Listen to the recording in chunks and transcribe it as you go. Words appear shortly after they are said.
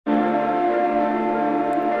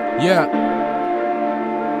Yeah.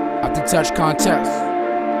 After touch contest.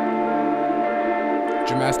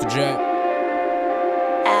 JimastaJ.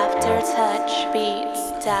 After touch beats.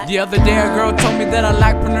 The other day a girl told me that I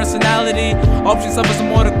lack personality. Hope she suffers some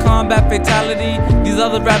more to combat fatality. These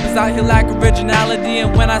other rappers out here lack originality,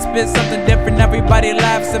 and when I spit something different, everybody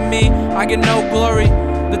laughs at me. I get no glory.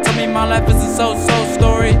 They tell me my life is a so-so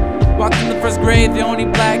story. Walked in the first grade, the only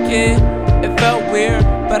black kid. It felt weird,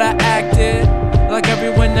 but I acted like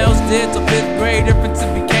everyone else did till 5th grade. Differences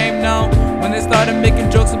became known when they started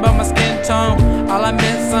making jokes about my skin tone. I'll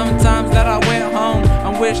admit sometimes that I went home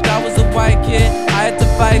and wished I was a white kid. I had to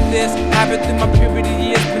fight this habit through my puberty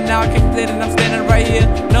years, but now I kicked it and I'm standing right here,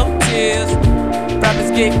 no tears.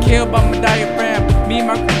 Rappers get killed by my diaphragm. Me and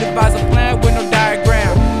my crew devise a plan with no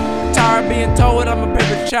diagram. Tired of being told I'm a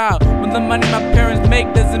paper child, when the money my parents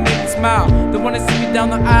make doesn't make me smile. They wanna see me down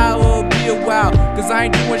the aisle, it'll be a while, cause I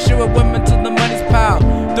ain't doing shit with women till the money's piled.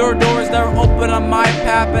 There are doors that are open on my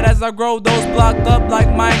path, but as I grow, those block up like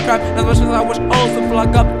Minecraft. As much as I wish O's would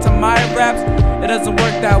flock up to my raps, it doesn't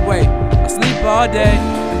work that way. I sleep all day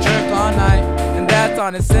and jerk all night, and that's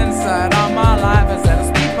on its inside on my life. I said I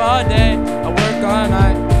sleep all day, I work all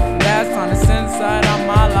night, and that's on its inside on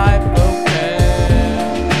my life.